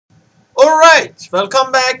Alright,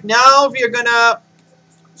 welcome back. Now we are gonna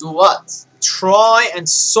Do what? try and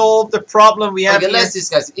solve the problem we have Okay, here. let's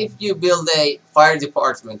discuss. If you build a fire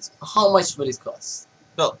department, how much will it cost?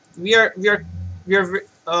 Well, it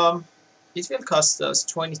will cost us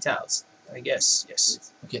 20,000, I guess,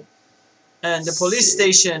 yes. Okay. And the police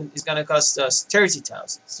station is gonna cost us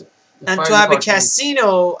 30,000. So And to have a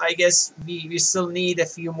casino, I guess we still need a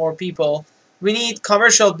few more people. We need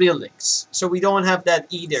commercial buildings, so we don't have that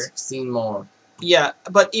either. 16 more. Yeah,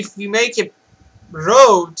 but if we make a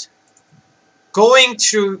road going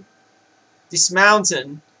through this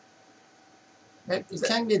mountain, It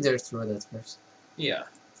can be dirt road at first. yeah.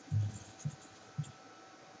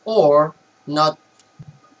 Or not.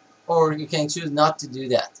 Or you can choose not to do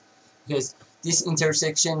that, because this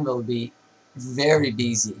intersection will be very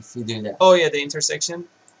busy if you do that. Oh yeah, the intersection.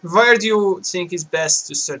 Where do you think is best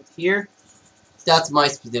to start? Here? That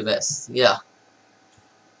might be the best. Yeah.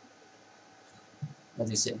 What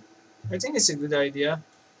do you say? I think it's a good idea.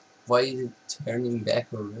 Why is it turning back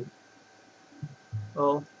already?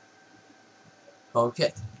 Well,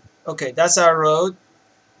 Okay. okay, that's our road.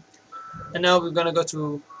 And now we're gonna go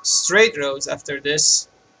to straight roads after this.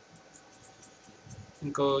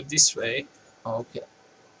 And go this way. Okay.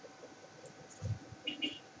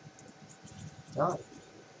 Done.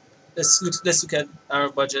 Let's look at our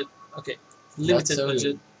budget. Okay. Limited so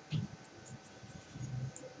budget.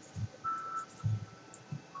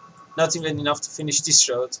 Not even enough to finish this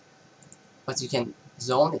road. But you can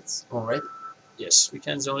zone it already. Yes, we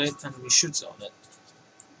can zone it and we should zone it.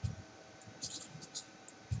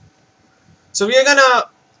 So we are gonna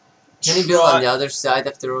Can you build on the other side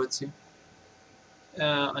of the road too?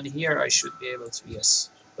 on here I should be able to, yes.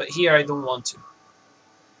 But here I don't want to.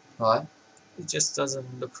 Why? It just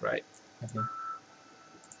doesn't look right. Okay.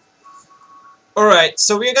 Alright,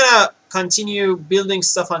 so we're gonna continue building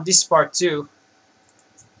stuff on this part too.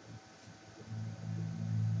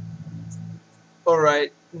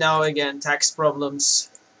 Alright, now again, tax problems.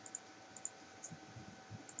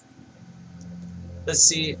 Let's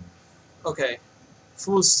see. Okay.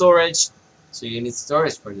 Full storage. So you need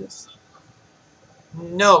storage for this.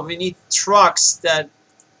 No, we need trucks that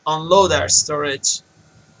unload our storage.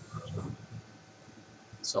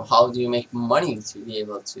 So how do you make money to be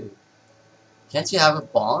able to? Can't you have a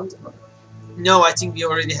bond? No, I think we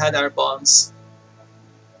already had our bonds.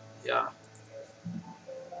 Yeah.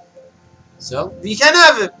 So We can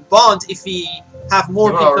have a bond if we have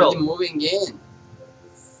more you're already people. moving in.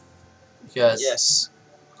 Because Yes.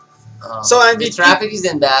 so and the we- traffic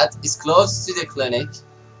isn't bad. It's close to the clinic.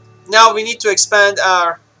 Now we need to expand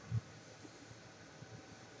our...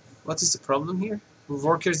 What is the problem here?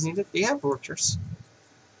 Workers needed? They have workers.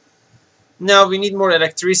 Now we need more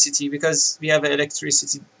electricity because we have an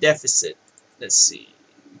electricity deficit. Let's see.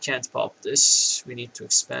 We can't pop this. We need to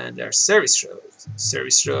expand our service road.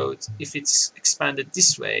 Service road, if it's expanded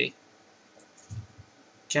this way,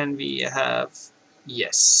 can we have...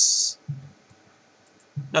 Yes.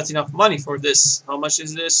 Not enough money for this. How much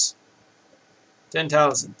is this?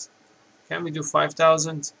 10,000. Can we do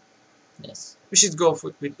 5,000? Yes. We should go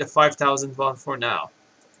with the 5,000 one for now.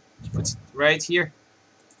 Put it right here.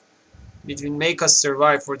 It will make us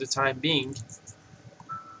survive for the time being.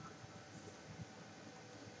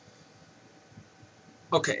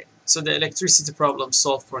 Okay, so the electricity problem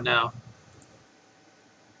solved for now.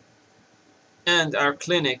 And our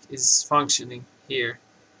clinic is functioning here.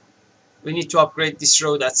 We need to upgrade this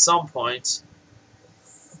road at some point.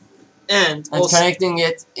 And also, connecting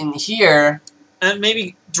it in here. and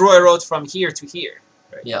maybe draw a road from here to here.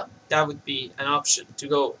 Right? Yeah. That would be an option to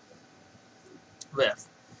go with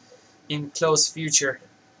in close future.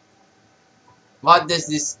 What does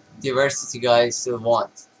this diversity guy still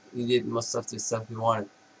want? He did most of the stuff he wanted.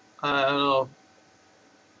 I don't know.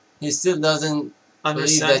 He still doesn't believe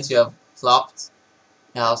Understand? that you have plopped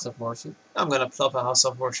a house of worship. I'm gonna plop a house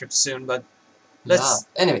of worship soon, but let's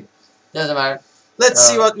Yeah. Anyway, doesn't matter.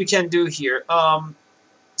 see what we can do here.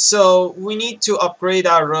 So we need to upgrade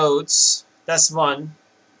our roads. That's one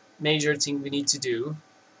major thing we need to do.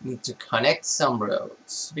 Need to connect some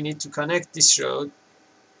roads. We need to connect this road.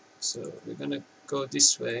 So we're gonna go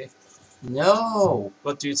this way. No,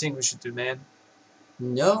 What do you think we should do, man?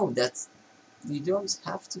 no, that's you don't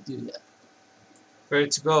have to do that. Where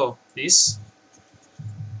to go? This?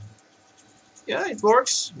 Yeah, it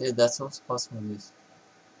works. Yeah, that's also possible. Yes.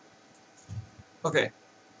 Okay.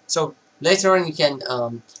 So Later on, you can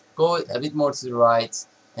go a bit more to the right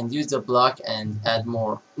and use the block and add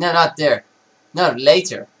more. No, not there. No,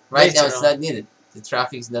 later. Right now, Later it's on. not needed. The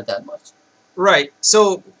traffic is not that much. right.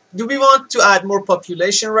 So do we want to add more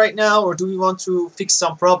population right now, or do we want to fix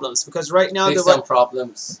some problems? Because right now, Fix some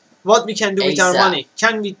problems. what we can do with our ASAP.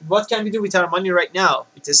 money? What can we do with our money right now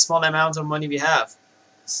with the small amount of money we have?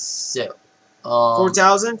 So,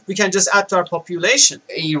 4,000. We can just add to our population.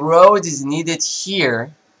 a road is needed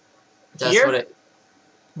here. That's Here? what it.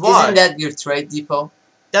 Why? Isn't that your trade depot?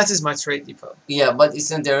 That is my trade depot. Yeah, but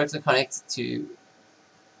it's not directly connected to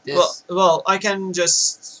this. Well, I can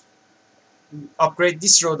just upgrade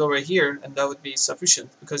this road over here, and that would be sufficient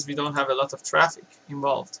because we don't have a lot of traffic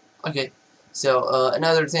involved. Okay. So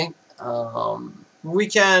another thing, We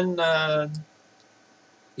can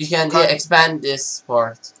you can expand this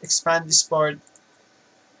part. expand this part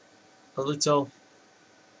a little.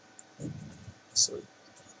 So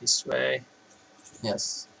this way,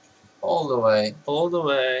 Yes, all the way. all the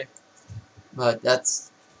way. But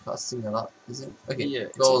that's costing a lot, isn't it? Okay, Yeah,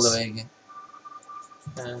 go it all the is. way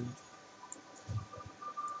again.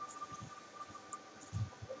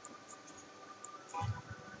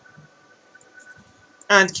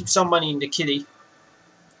 And keep some money in the kitty.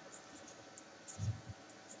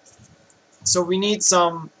 So we need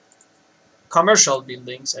some commercial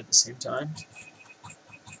buildings at the same time.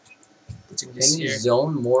 Putting this Can you here.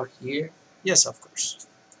 zone more here? Yes, of course.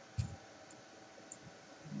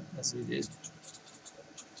 As we did.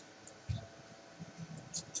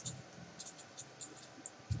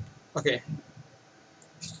 Okay.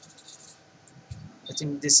 I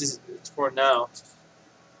think this is it for now.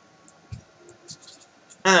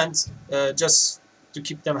 And just to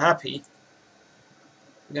keep them happy,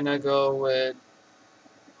 we're gonna go with,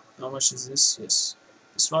 how much is this? Yes,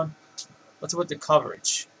 this one. What about the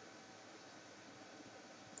coverage?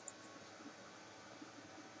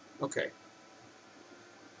 Okay.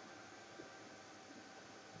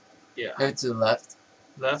 Yeah, Go to the left.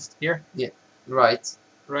 left here, Right.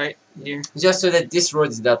 right here. Just so that this road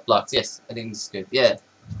is not blocked. Yes, I think this is good. Yeah.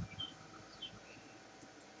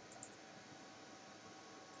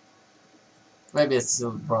 Maybe it's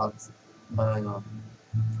still blocked. I don't know.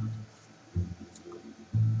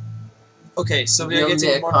 Okay, so we are Build the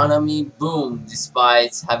getting more. economy boom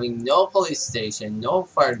despite having no police station, no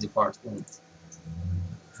fire department.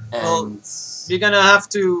 Well, And We're gonna have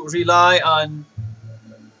to rely on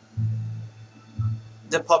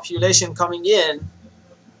the population coming in,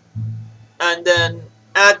 and then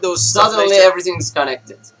add those stuff suddenly later. everything's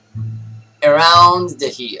connected. Around the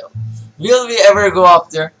hill. Will we ever go up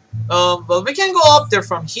there? Well, we can go up there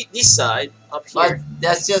from this side, up But here.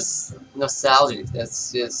 that's just nostalgic.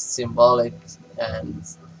 That's just symbolic and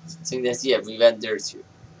saying that yeah, we went there too.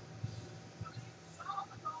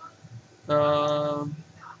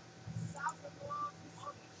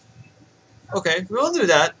 Okay, we will do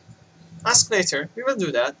that. Ask later. We will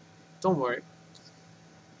do that. Don't worry.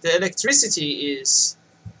 The electricity is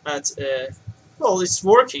at well, it's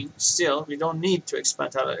working still. We don't need to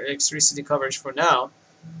expand our electricity coverage for now.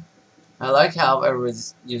 I like how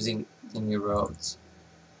everyone's using the new roads.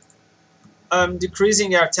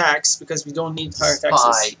 Decreasing our tax because we don't need higher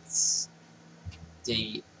taxes. Despite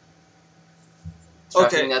the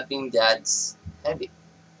traffic Okay. not being that heavy.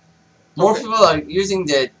 More Okay. people are using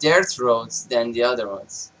the dirt roads than the other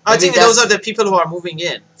ones. I Maybe think those that's- are the people who are moving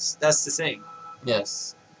in. That's the thing.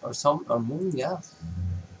 Yes. Or some are moving out.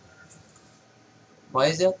 Why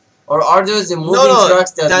is that? Or are those the moving no,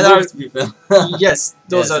 trucks that that move people? Yes,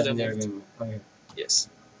 those Yes, are and the they're gonna- okay. Yes.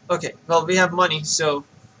 Okay, well, we have money, so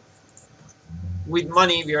with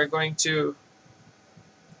money we are going to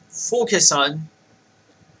focus on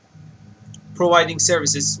providing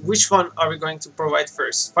services. Which one are we going to provide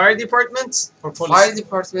first? Fire department or police? Fire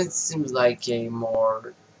department seems like a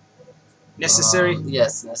more Necessary?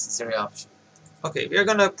 yes, necessary option. Okay, we are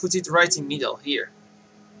gonna put it right in middle here.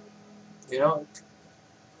 You know,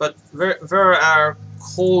 But where are our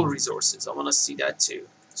coal resources? I want to see that too.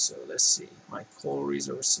 So let's see. My coal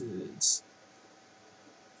resources.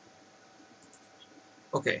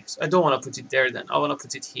 Okay, so I don't want to put it there then. I want to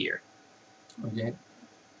put it here. okay.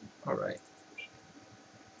 Alright.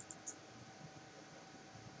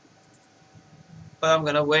 But I'm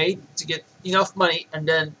gonna wait to get enough money and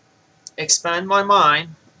then expand my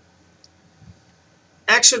mine.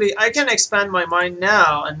 Actually, I can expand my mine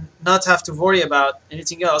now and not have to worry about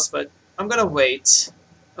anything else, but I'm gonna wait.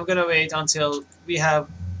 I'm gonna wait until we have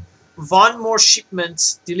one more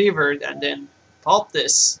shipment delivered and then pulp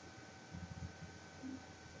this.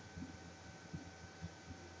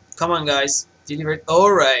 Come on, guys. Delivered.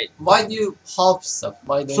 Alright. Why do you pulp stuff?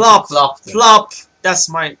 Why don't Flop. you flop them? Flop. That's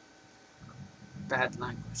my bad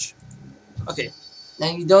language. Okay.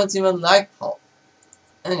 And you don't even like pulp.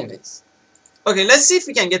 Anyways. Okay, let's see if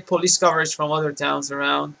we can get police coverage from other towns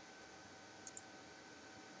around.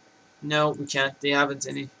 No, we can't. They haven't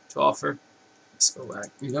any to offer. Let's go back.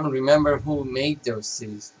 You don't remember who made those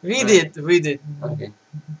cities? We right? did. We did. Okay.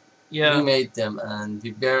 Yeah. We made them, and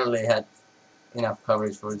we barely had enough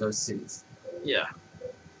coverage for those cities. Yeah.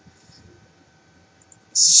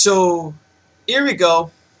 So here we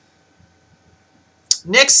go.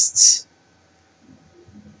 Next,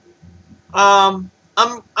 I'm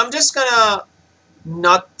just gonna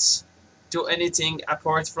not do anything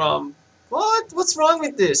apart from what? What's wrong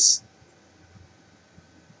with this?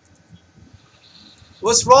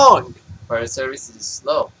 What's wrong? Fire service is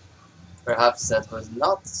slow. Perhaps that was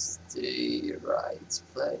not the right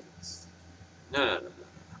place. No.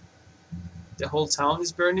 The whole town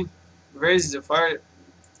is burning. Where is the fire?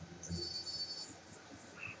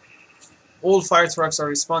 All fire trucks are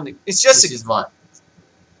responding. It's just This is one.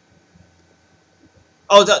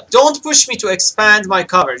 Oh, don't push me to expand my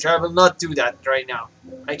coverage. I will not do that right now.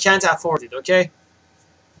 I can't afford it, okay?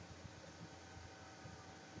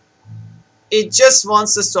 It just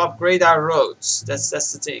wants us to upgrade our roads. That's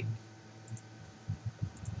the thing.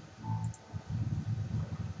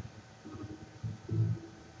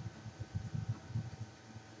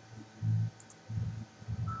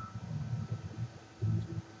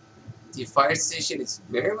 The fire station is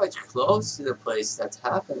very much close to the place that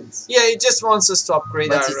happens. Yeah, it just wants us to upgrade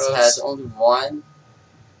But our it roads. has only one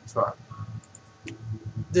truck.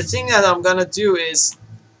 The thing that I'm gonna do is,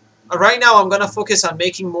 right now I'm gonna focus on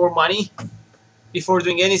making more money before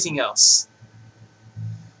doing anything else.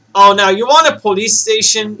 Oh, now you want a police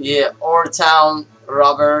station? Yeah, our town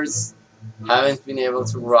robbers haven't been able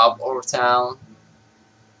to rob our town.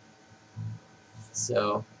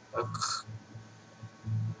 So,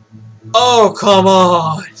 Oh, come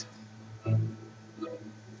on!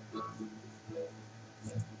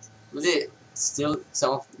 will they steal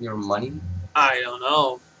some of your money? I don't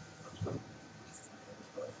know.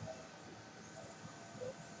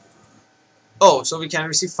 Oh, so we can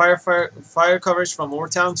receive fire coverage from our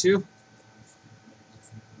town too?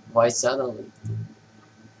 Why suddenly?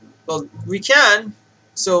 Well, we can.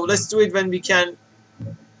 So let's do it when we can.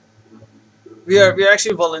 We are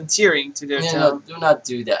actually volunteering to their No, town. do not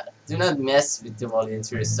do that. Do not mess with the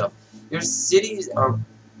volunteer stuff. Your cities are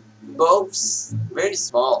both very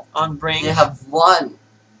small. On brain. They have one.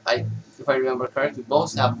 If I remember correctly,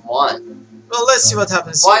 both have one. Well, let's see what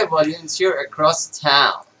happens. Why volunteer across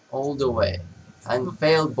town all the way and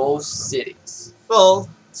fail both cities? Well,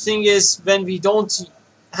 thing is, when we don't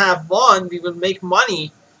have one, we will make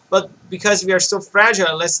money. But because we are so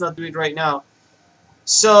fragile, let's not do it right now.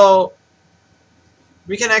 So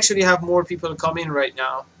we can actually have more people come in right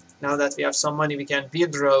now. Now that we have some money, we can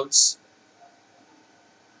build roads.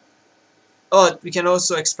 Oh, we can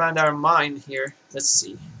also expand our mine here. Let's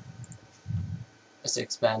see. Let's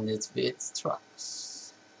expand it with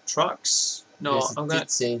trucks. Trucks? No, Yes, I'm it gonna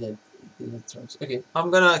did say that in the trucks. Okay.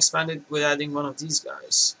 I'm gonna expand it with adding one of these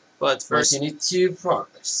guys. But First, first, you need to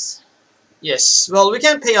progress. yes. Well, we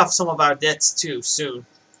can pay off some of our debts too soon.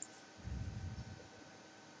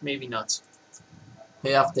 Maybe not.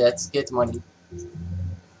 Pay off debts, get money.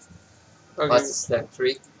 Okay. What's step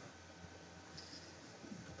 3?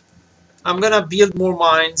 I'm gonna build more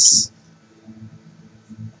mines.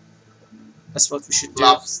 That's what we should do.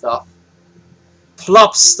 Plop stuff.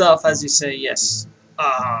 Plop stuff, as you say. Yes.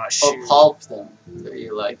 Ah, Or shoot. pulp them. Do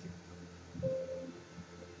you like it?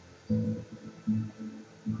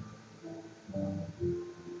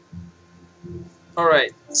 All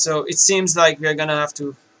right. So it seems like we are gonna have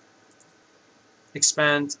to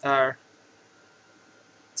expand our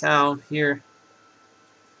town here.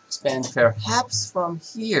 Expand perhaps from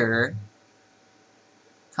here.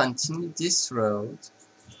 Continue this road.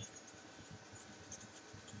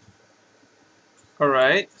 All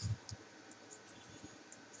right.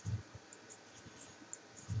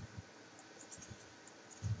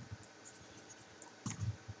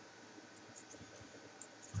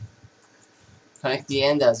 Connect the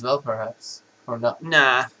end as well, perhaps. Or not.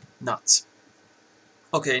 Nah, not.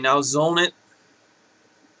 Okay, now zone it.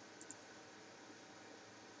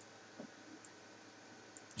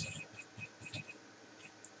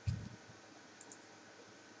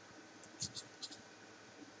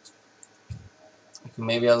 Okay,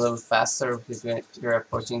 maybe a little faster because we're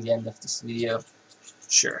approaching the end of this video.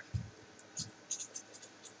 Sure.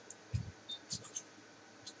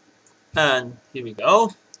 And here we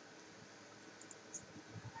go.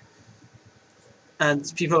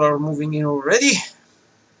 And people are moving in already.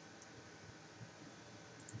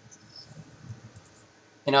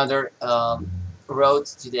 Another road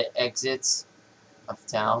to the exits of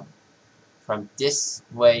town from this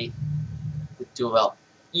way would do well.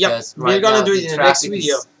 Yep, Because we're right gonna now do the it in the next traffic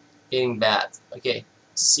video. is getting bad. Okay.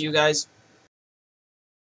 See you guys.